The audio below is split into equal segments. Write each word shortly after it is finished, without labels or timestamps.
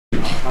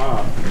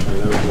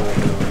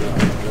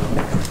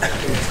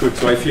good.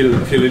 So I feel a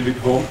little bit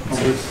home.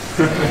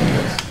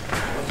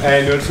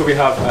 And also we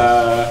have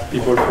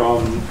people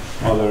from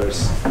other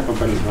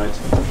companies, right?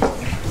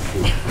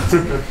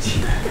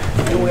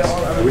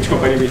 Which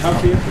company we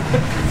have here?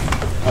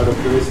 Out of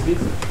curiosity?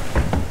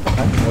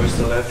 Where's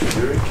the left,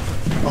 Zurich?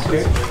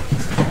 Okay.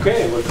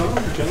 Okay, welcome,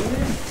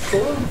 gentlemen.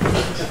 Cool.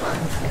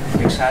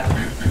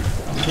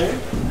 Okay.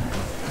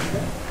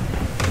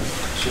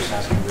 Just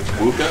asking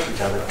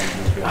which other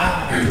companies we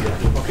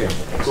have. Okay,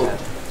 cool.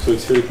 So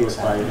it's very close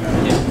by.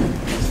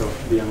 So,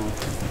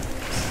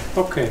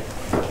 okay.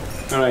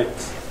 All right.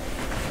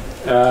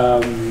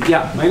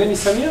 Yeah, my name is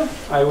Samir.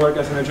 I work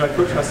as an Agile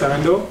coach at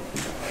Zalando.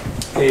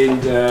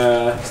 And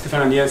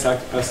Stefan and Jens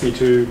asked me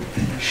to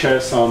share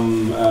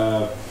some,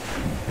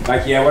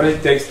 what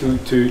it takes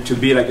to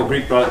be like a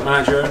great product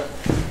manager.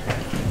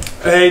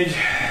 And,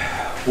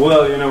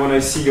 well, you know, when I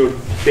see your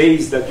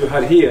days that you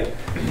had here,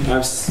 I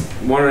was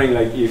wondering,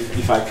 like,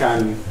 if I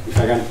can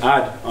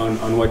add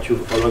on what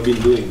you've already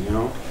been doing, you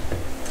know.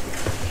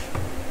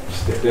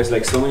 There's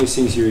like so many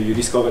things you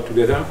discover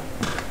together.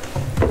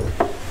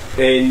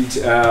 And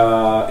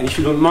if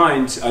you don't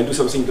mind, I'll do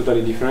something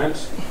totally different.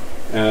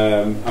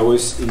 I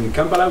was in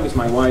Kampala with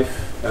my wife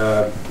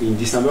in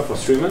December for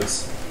 3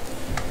 months,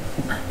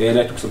 and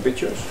I took some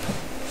pictures.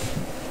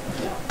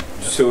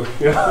 So,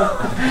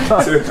 yeah.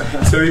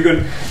 so we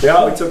can,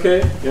 yeah, it's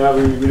okay. Yeah,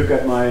 we look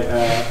at my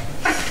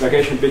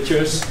vacation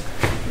pictures.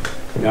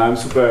 Yeah, I'm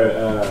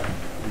super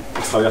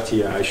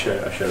extroverted. I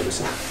share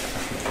everything.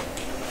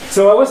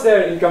 So I was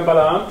there in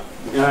Kampala.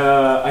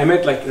 I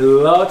met like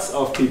lots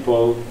of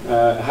people.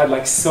 I had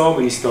like so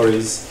many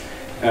stories,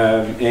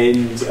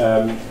 and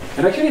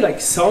actually,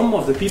 like some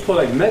of the people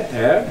I met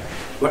there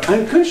were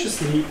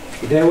unconsciously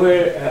they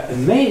were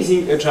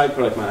amazing Agile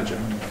product manager.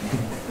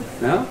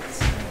 Yeah?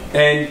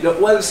 And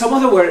well, some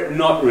of them were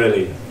not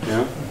really.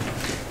 Yeah?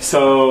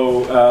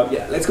 So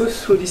yeah, let's go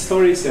through these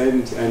stories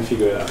and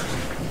figure it out.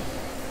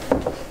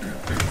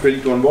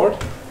 Ready to onboard?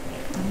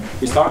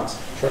 We start?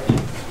 Sure.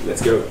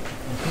 Let's go.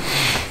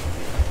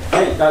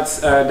 Hey,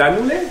 that's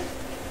Danule.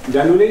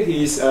 Danule,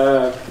 he's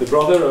the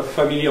brother of a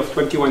family of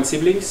 21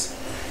 siblings.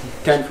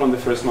 10 from the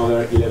first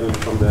mother, 11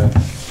 from the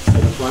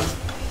second one.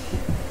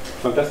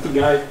 Fantastic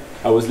guy.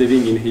 I was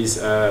living in his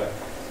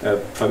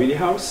family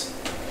house.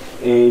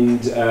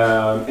 And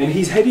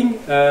he's heading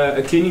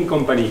a cleaning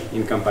company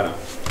in Kampala.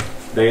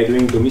 They are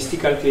doing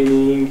domestical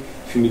cleaning,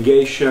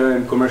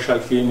 fumigation, commercial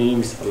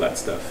cleanings, all that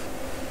stuff.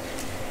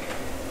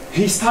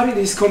 He started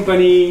his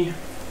company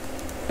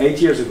 8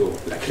 years ago,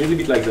 like a little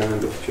bit like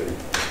Zalando actually.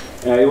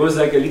 It was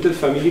like a little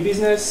family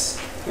business,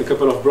 a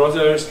couple of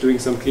brothers doing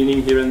some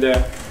cleaning here and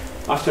there.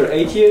 After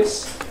 8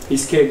 years, he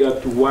scaled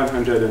up to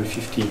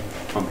 150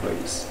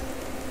 employees.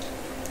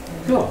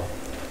 Oh,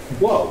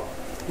 wow,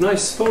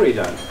 nice story,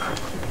 Dan.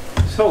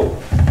 So,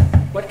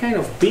 what kind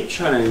of big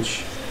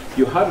challenge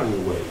you had on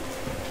your way?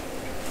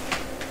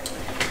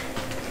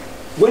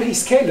 When he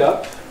scaled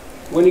up,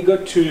 when he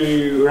got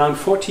to around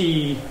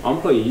 40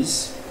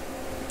 employees,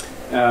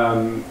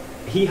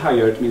 he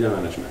hired middle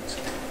management.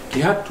 He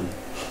had to.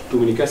 Too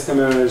many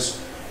customers,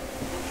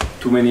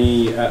 too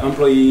many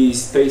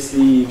employees, pay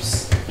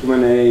slips to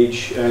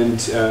manage, and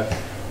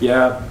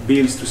yeah,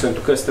 bills to send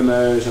to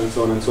customers, and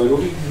so on and so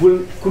on. He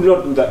could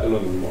not do that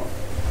alone anymore.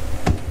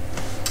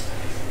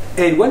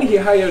 And when he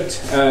hired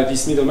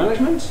this middle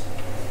management,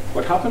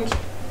 what happened?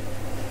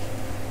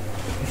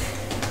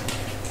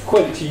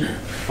 Quality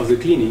of the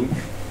cleaning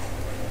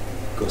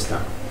goes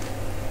down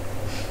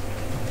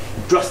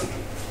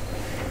drastically.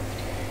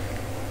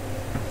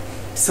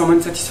 Some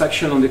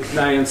unsatisfaction on the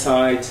client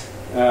side,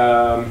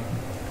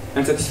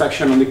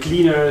 unsatisfaction on the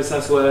cleaners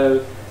as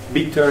well,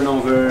 big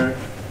turnover,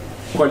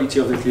 quality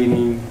of the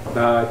cleaning,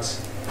 but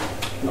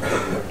not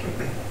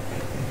working.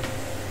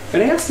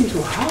 And I asked him,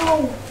 so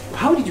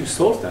how did you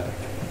solve that?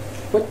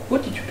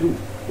 What did you do?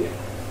 Yeah.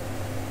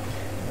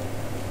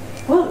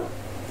 Well,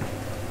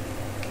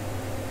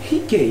 he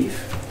gave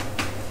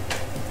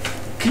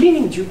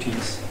cleaning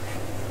duties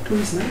to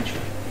his manager.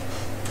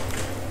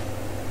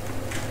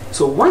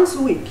 So once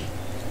a week,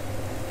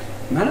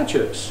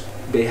 managers,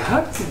 they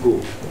had to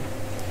go,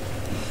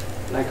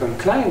 like on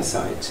client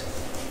side,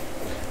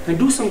 and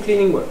do some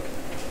cleaning work.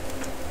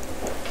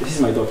 This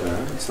is my daughter,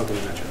 huh? It's not a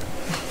manager.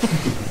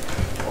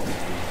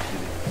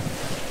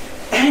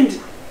 And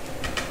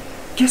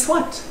guess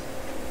what?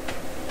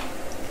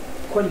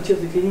 Quality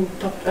of the cleaning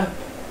topped up.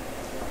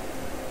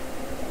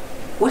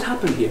 What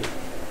happened here?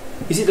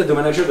 Is it that the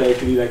manager they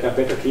actually like are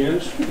better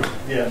cleaners?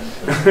 Yeah.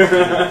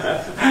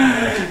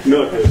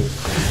 Not really.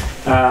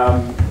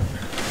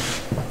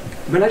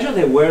 Manager,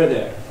 they were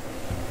there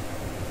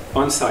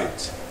on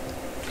site,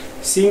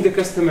 seeing the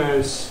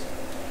customers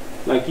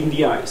like in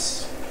the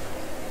eyes,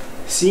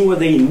 seeing what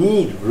they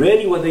need,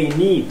 really what they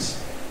need,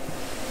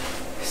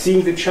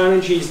 seeing the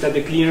challenges that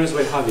the cleaners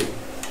were having.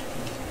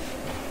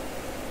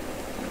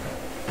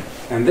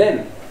 And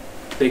then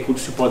they could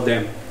support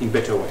them in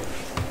better way.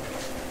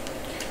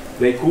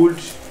 They could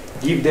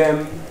give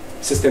them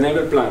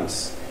sustainable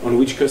plans on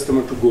which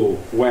customer to go,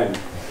 when,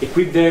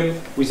 equip them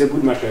with a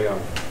good material,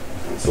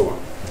 and so on.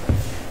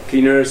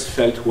 Cleaners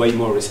felt way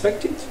more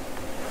respected.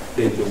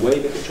 They did a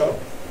way better job.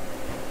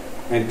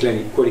 And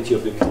quality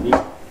of the cleaning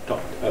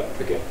topped up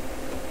again.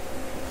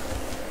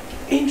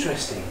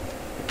 Interesting.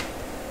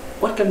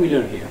 What can we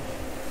learn here?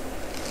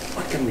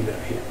 What can we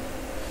learn here?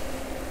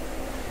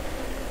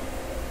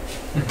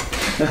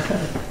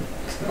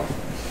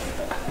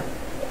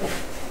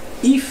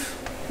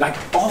 If, like,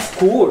 of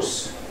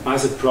course,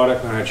 as a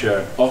product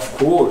manager, of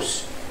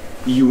course,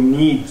 you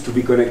need to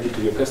be connected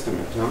to your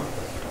customers, no?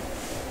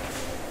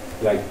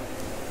 Like,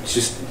 it's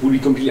just would be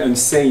completely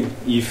insane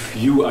if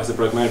you, as a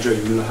product manager,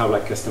 you will have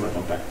like customer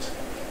contact.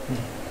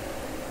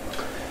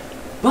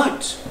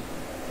 But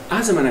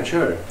as a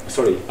manager,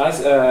 sorry, as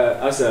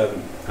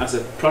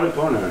a product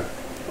owner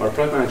or a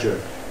product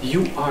manager,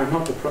 you are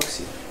not a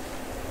proxy.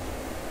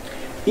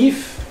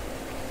 If,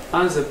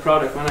 as a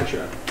product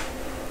manager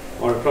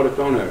or a product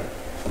owner,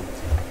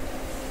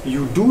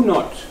 you do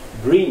not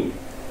bring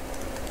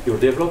your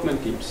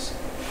development teams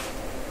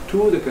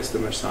to the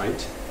customer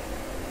side,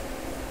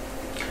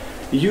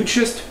 you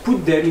just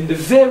put them in the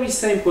very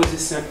same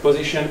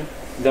position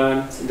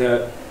than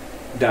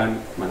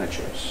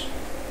managers.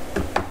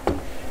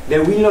 They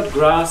will not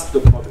grasp the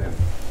problem.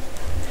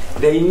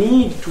 They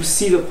need to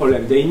see the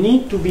problem. They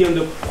need to be on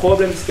the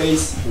problem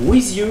space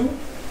with you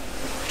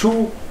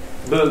to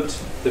build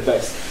the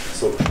best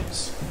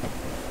solutions.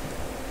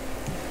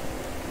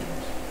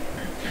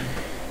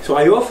 So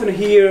I often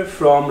hear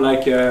from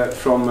like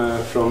from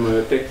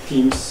tech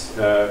teams,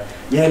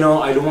 yeah,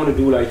 no, I don't want to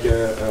do like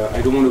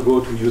I don't want to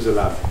go to user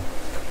lab.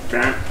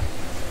 Bad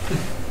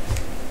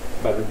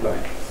reply.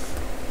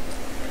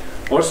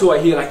 Also, I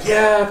hear like,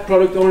 yeah,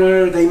 product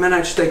owner, they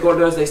manage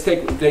stakeholders,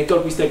 they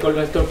talk with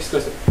stakeholders, talk with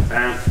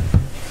customers.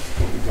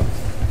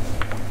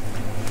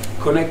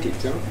 Connected,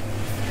 yeah?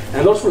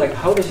 And also, like,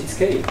 how does it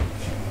scale?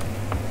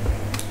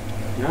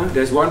 Yeah,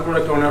 there's one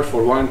product owner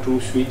for 1, 2,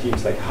 3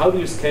 teams. Like, how do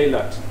you scale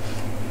that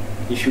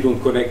if you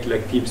don't connect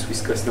like teams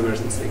with customers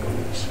and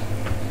stakeholders?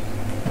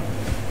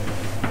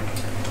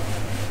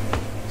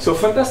 So,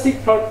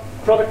 fantastic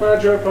product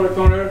manager, product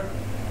owner,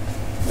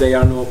 they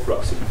are no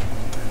proxy.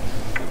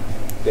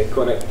 They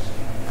connect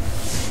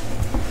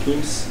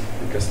teams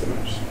and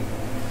customers.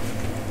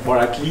 Or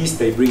at least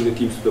they bring the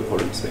teams to the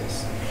problem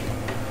space.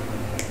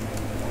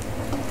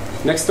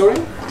 Next story?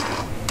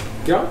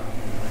 Yeah?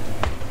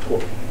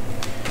 Cool.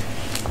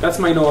 That's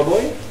my Noah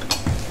boy.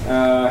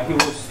 He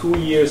was 2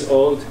 years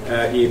old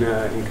in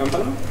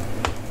Kampala.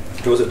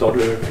 He was a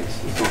toddler.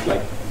 It's not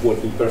like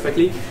working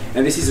perfectly.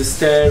 And this is a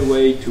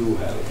stairway to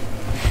hell.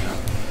 Yeah.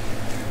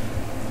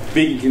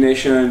 Big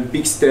inclination,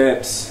 big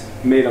steps,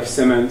 made of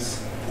cement.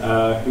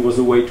 It was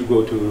a way to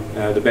go to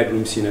the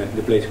bedrooms in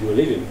the place we were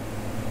living.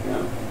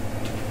 Yeah.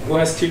 Who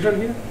has children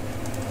here?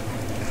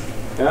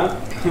 Yeah?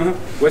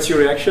 What's your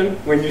reaction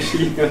when you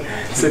see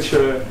such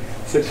a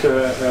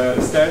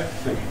stair?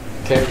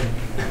 Okay.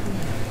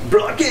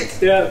 Block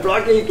it! Yeah,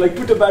 block it, like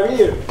put a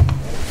barrier.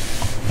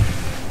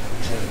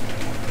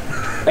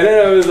 And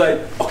then I was like,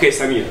 okay,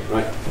 Samir,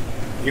 right?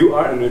 You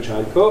are an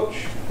Agile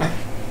coach.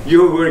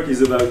 Your work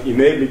is about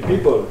enabling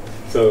people.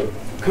 So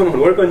come on,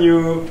 work on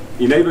you,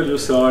 enable your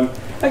son.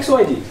 Like so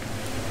I did.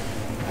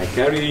 I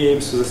carried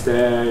him to the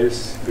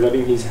stairs,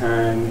 grabbing his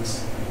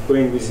hands,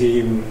 going with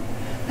him,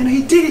 and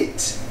he did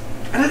it.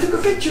 And I took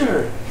a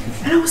picture,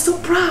 and I was so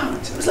proud.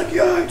 I was like,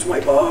 yeah, it's my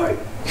boy.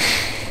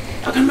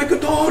 I can make a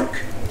dog.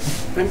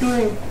 I'm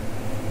doing.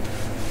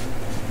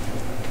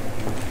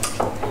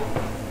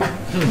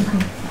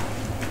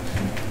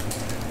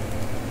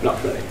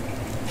 Not really.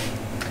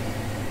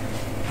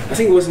 I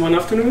think it was one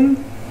afternoon.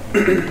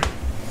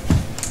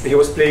 He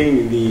was playing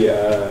in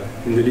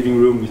the living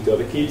room with the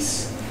other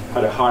kids.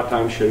 Had a hard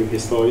time sharing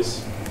his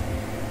toys,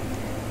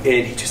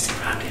 and he just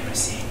grabbed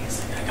everything.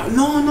 He's like,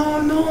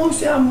 no,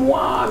 c'est à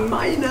moi,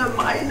 mine.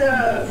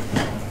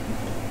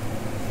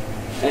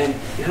 And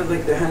he had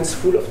like the hands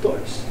full of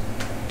toys.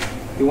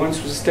 He went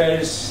to the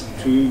stairs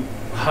to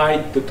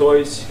hide the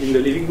toys in the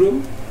living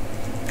room.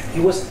 He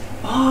was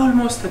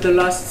almost at the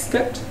last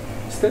step.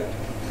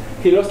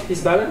 He lost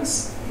his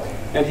balance,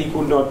 and he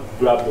could not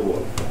grab the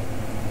wall.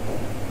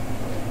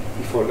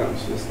 He fell down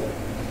to the stairs.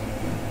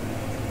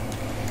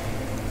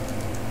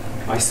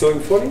 I saw him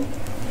falling.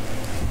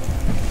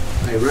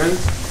 I ran.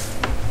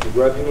 I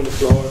grabbed him on the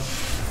floor.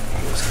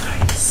 He was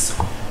crying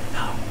so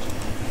loud.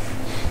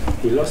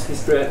 He lost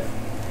his breath.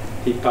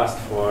 He passed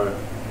for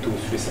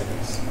 2-3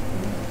 seconds.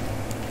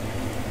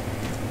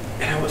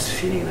 And I was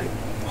feeling like,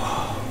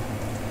 whoa,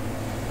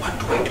 what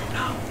do I do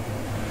now?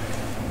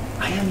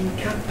 I am in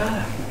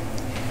Kampala.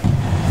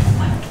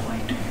 What do I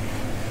do?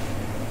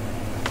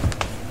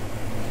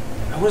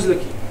 I was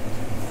lucky.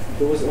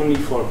 There was only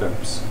 4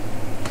 bumps.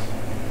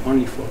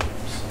 Only 4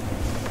 bumps.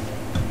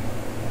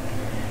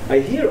 I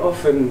hear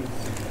often,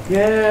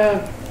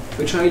 yeah,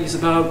 the child is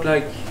about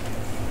like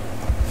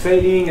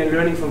failing and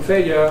learning from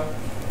failure.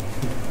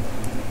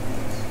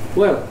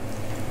 Well,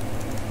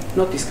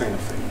 not this kind of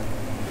failure.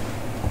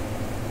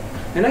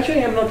 And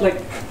actually I'm not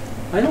like,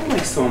 I don't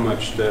like so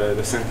much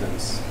the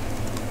sentence.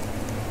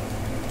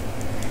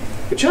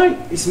 The child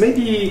is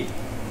maybe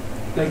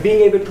like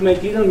being able to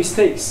make little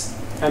mistakes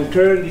and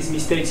turn these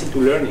mistakes into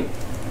learning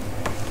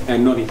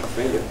and not into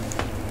failure.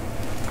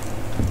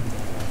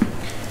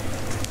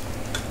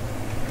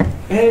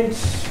 And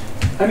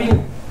I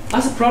mean,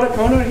 as a product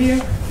owner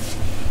here,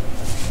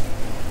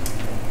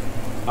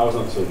 I was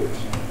not so good.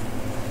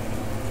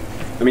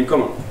 I mean,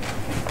 come on.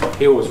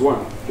 Here was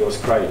 1, he was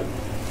crying.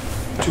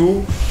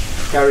 2,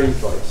 carrying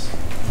toys.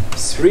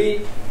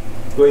 3,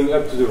 going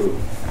up to the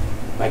room.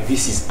 Like,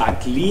 this is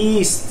at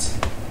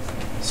least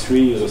 3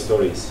 user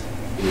stories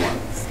in one.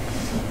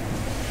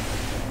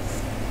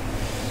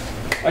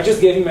 I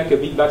just gave him like a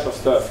big batch of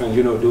stuff and,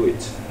 you know, do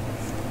it.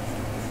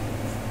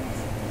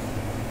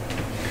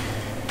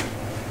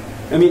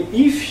 I mean,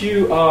 if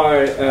you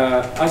are,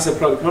 as a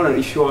product owner,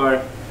 if you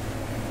are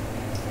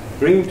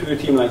bringing to your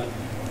team like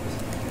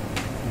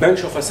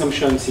bunch of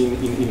assumptions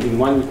in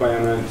one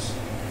requirement,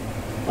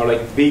 or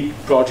like big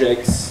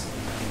projects,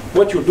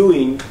 what you're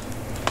doing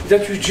is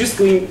that you're just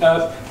going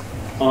up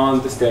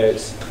on the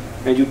stairs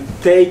and you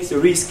take the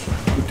risk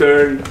to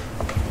turn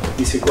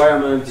this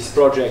requirement, this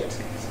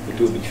project,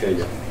 into a big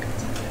failure.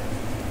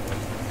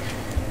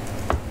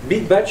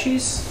 Big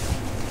batches,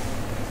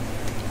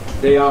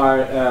 they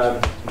are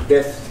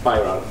death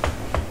spiral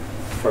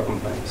for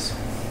companies.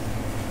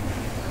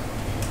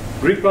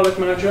 Great product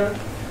manager,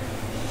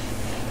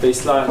 they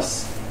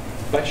slice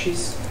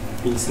batches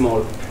in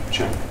small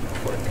chunks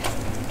of work.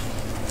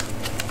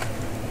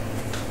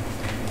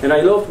 And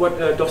I loved what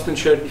Dustin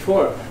shared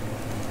before.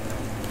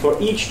 For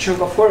each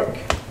chunk of work,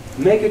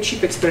 make a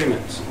cheap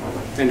experiment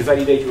and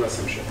validate your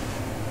assumption.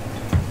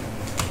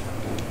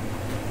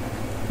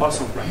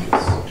 Awesome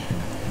practice.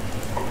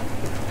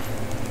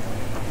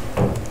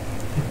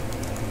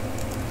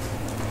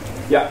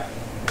 Yeah.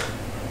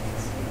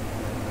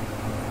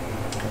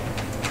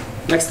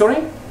 Next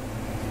story?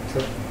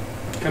 Sure.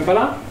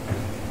 Kampala?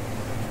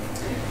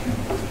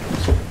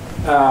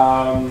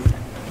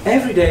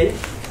 Every day,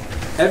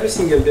 every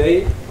single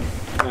day,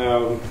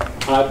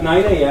 at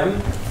 9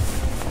 a.m.,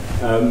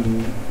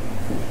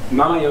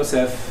 Mama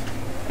Yosef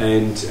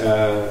and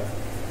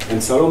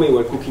Salome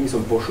were cooking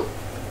some posho.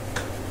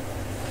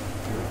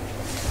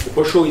 The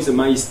posho is a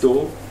maize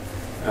dough,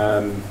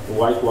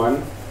 white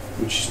one,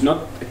 which is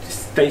not, it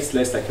tastes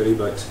actually,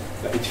 but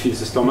it fills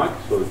the stomach,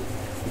 so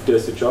it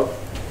does the job.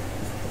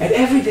 And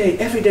every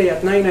day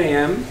at 9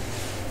 a.m.,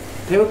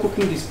 they were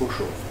cooking this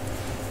posho.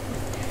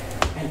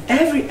 And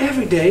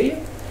every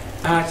day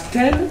at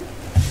 10,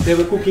 they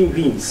were cooking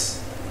beans.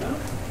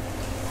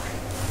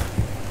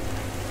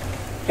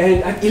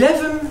 And at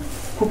 11,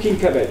 cooking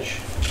cabbage.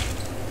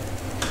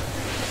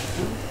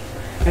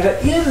 And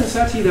at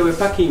 11:30, they were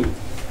packing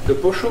the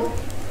posho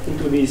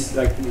into this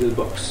like little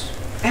box.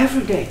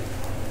 Every day,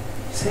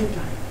 same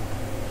time.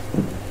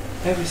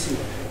 Every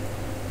single day.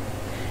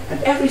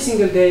 And every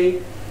single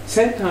day,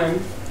 same time,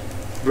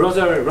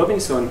 Brother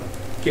Robinson,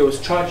 he was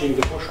charging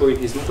the posho in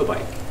his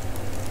motorbike.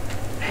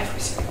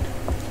 Every single day.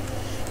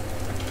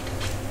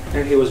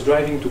 And he was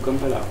driving to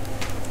Kampala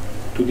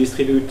to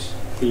distribute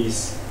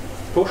his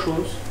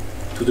poshos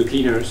to the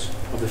cleaners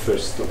of the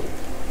first store.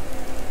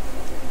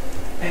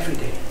 Every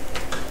day,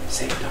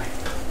 same time.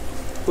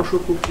 Posho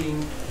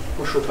cooking,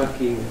 posho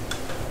packing,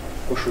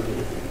 posho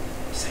delivering.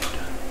 Same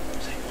time,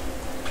 same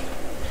time.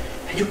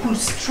 And you could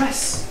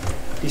stress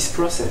this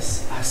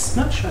process as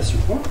much as you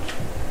want.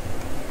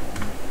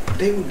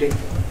 Day with day.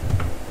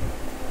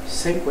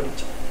 Same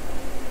quality.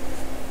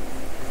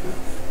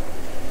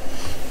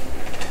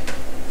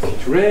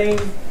 If it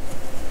rained,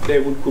 they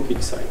would cook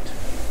inside.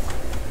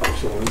 If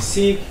someone is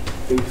sick,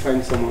 they would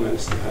find someone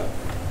else to help.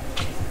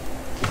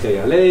 If they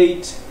are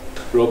late,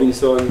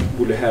 Robinson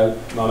would help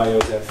Mama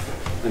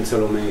Yosef and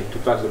Salome to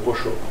pack the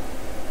posho.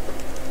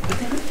 But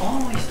they would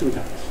always do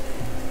that.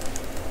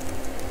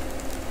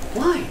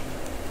 Why?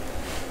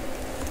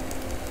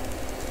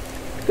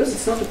 Because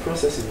it's not a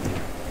process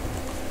anymore.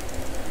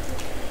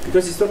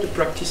 Because it's not a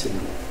practice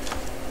anymore.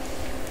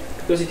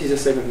 Because it is a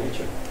second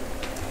nature.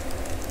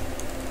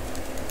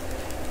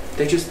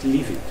 They just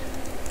live it.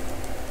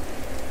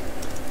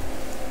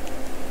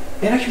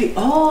 And actually,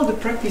 all the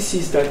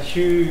practices that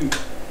you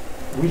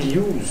will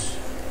use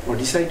or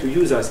decide to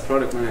use as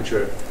product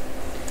manager,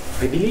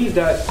 I believe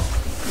that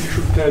you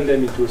should turn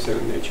them into a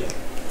second nature.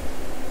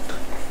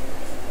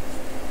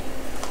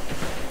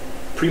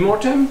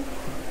 Pre-mortem,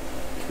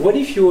 what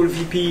if your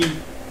VP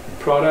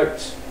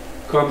product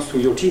comes to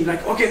your team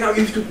like, okay, now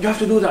you have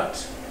to do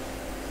that.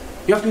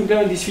 You have to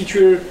implement this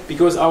feature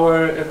because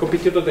our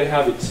competitor, they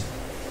have it.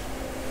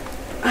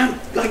 And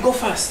like, go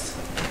fast.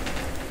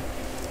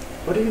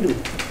 What do?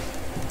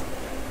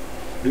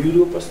 Do you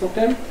do a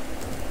post-mortem?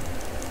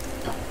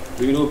 No.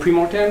 Do you do a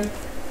pre-mortem?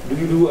 Do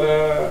you do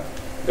a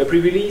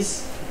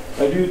pre-release?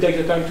 Do you take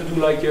the time to do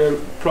like a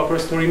proper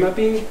story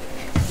mapping?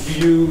 Do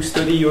you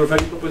study your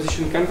value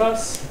proposition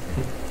canvas?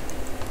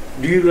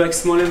 Do you do like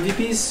small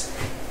MVPs?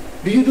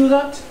 Do you do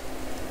that?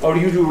 Or do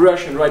you do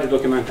rush and write a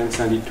document and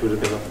send it to the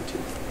development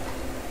team?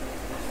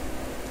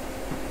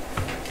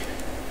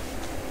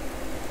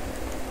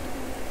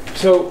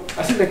 So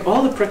I think like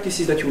all the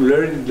practices that you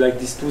learn in like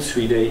these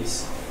 2-3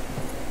 days,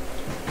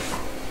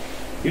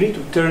 You need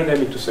to turn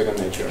them into second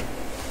nature.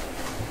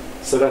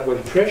 So that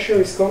when pressure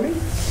is coming,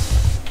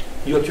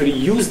 you actually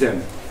use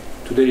them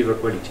to deliver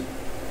quality.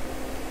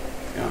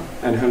 Yeah?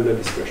 And handle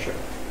this pressure.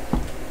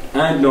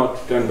 And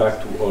not turn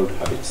back to old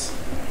habits.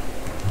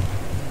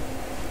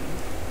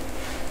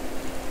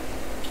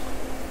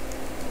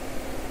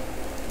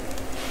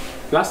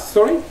 Last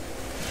story?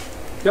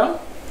 Yeah?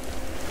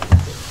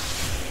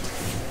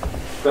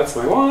 That's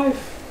my wife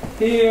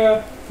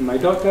here, my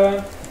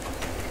daughter.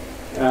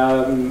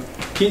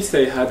 Kids,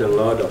 they had a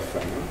lot of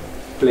fun,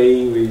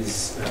 playing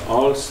with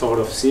all sort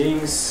of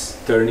things,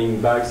 turning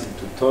bags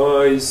into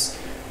toys,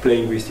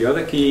 playing with the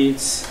other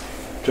kids,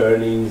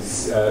 turning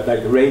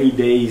like rainy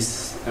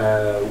days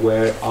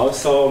were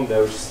awesome. They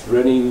were just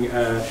running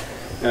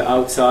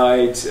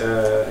outside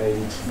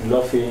and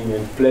laughing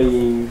and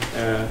playing.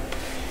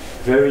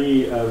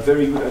 Very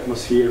good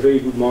atmosphere, very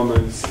good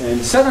moments, and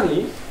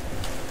suddenly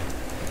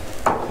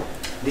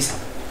this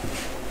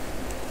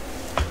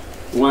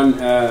one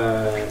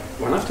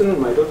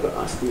afternoon, my daughter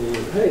asked me,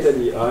 "Hey,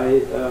 Daddy,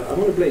 I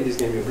want to play this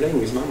game you're playing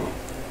with Mama."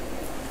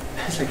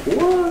 I was like,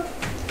 "What?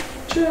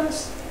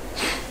 Chess?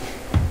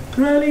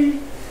 Really?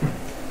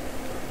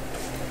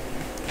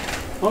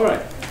 All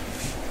right,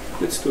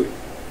 let's do it."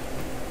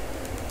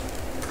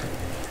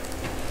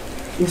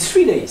 In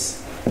 3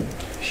 days,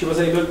 she was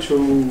able to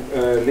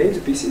name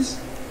the pieces,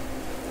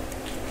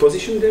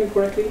 position them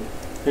correctly,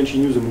 and she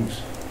knew the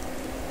moves.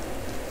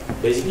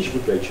 Basically, she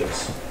could play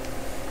chess.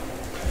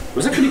 It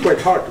was actually quite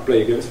hard to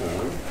play against her.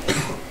 Huh?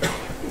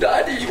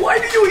 "Daddy, why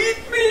do you hit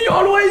me?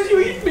 Always you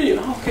hit me."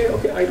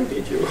 "Okay, I don't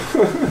hit you."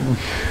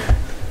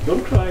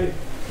 "Don't cry."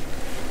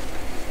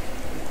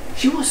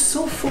 She was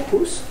so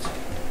focused.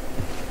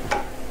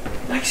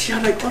 Like she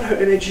had like all her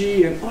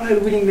energy and all her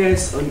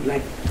willingness on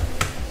like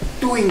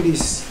doing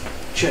this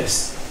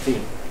chess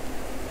thing.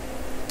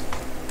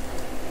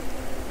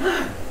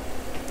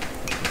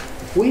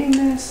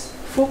 Willingness,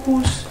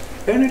 focus,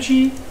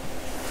 energy.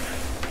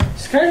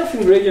 It's kind of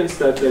ingredients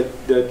that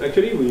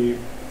actually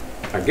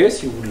I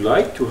guess you would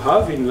like to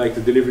have in like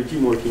the delivery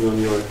team working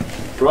on your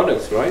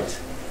products, right?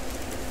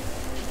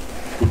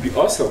 It would be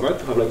awesome, right?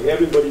 To have like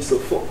everybody so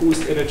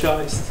focused,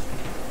 energized.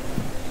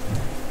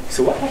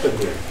 So what happened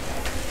here?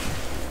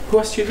 Who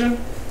has children?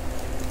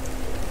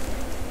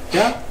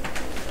 Yeah?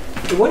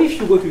 What if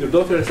you go to your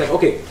daughter and say,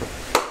 "Okay,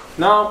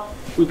 now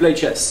we play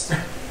chess"?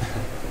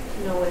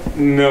 No way.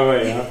 No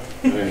way, huh?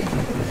 No way.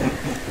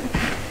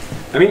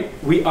 I mean,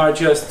 we are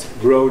just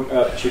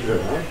grown-up children,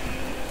 huh?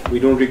 We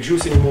don't drink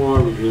juice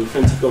anymore, we drink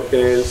fancy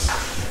cocktails.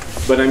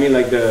 But I mean,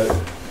 like the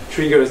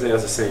triggers, they are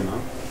the same, huh?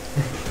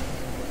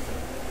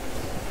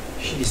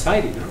 She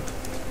decided, huh?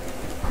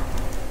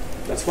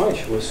 That's why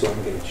she was so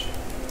engaged.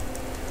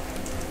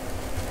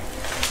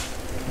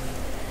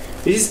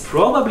 This is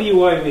probably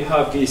why we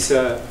have this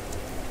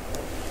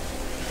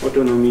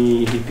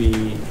autonomy,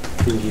 hippie,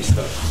 thingy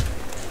stuff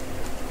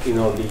in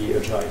all the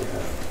Agile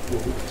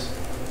movements.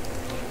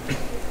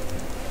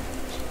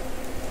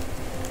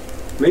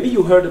 Maybe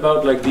you heard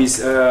about like this,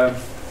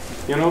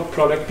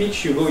 product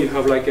pitch. You go, you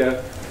have like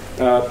a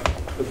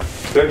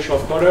bunch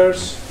of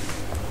colors,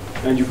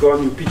 and you go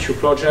and you pitch your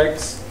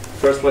projects.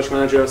 First project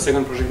manager,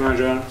 second project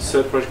manager,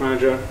 third project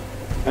manager,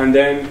 and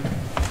then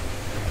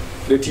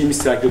the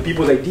teams, like the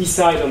people that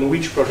decide on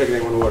which project they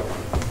want to work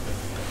on.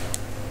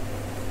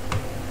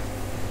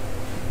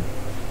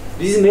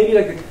 This is maybe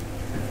like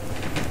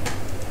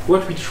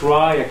what we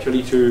try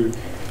actually to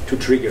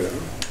trigger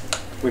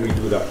when we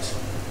do that.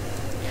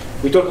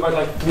 We talk about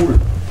like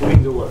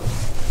pulling the work.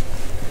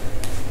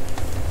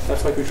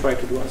 That's what we try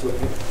to do as well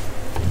here.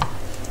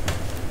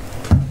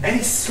 And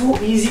it's so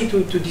easy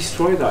to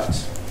destroy that.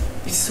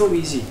 It's so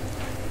easy.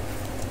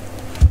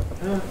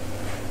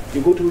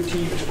 You go to a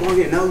team, and say, "Oh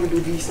yeah, now you do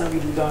this, now you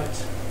do that."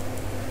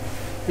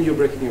 And you're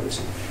breaking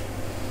everything.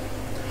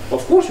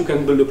 Of course you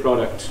can build a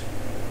product,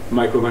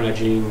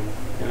 micromanaging,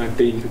 and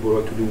telling people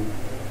what to do.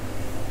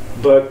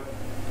 But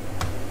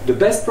the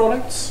best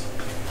products,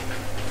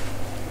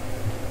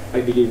 I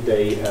believe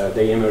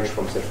they emerge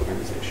from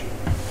self-organization.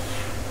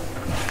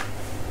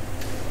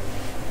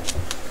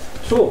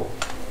 So,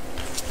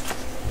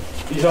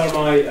 these are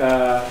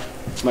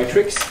my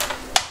tricks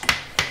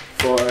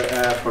for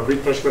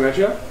great project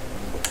manager.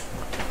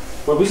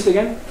 What was it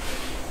again?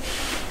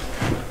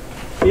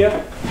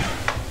 Here?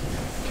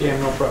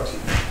 PM no proxy.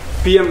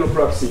 PM no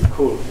proxy,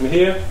 cool. And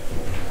here?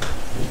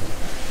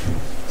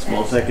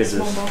 Small packages.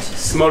 Small batches.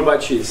 Small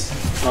batches,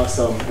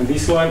 awesome. And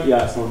this one,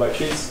 yeah, small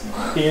batches.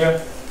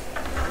 Here?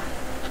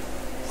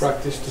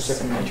 Practice to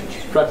second nature.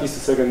 Practice to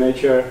second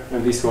nature.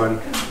 And this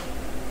one?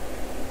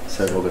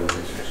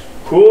 Self-organization.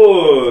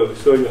 Cool!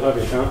 So you have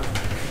it, huh?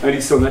 And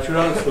it's so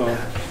natural, so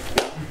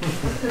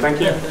thank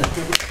you.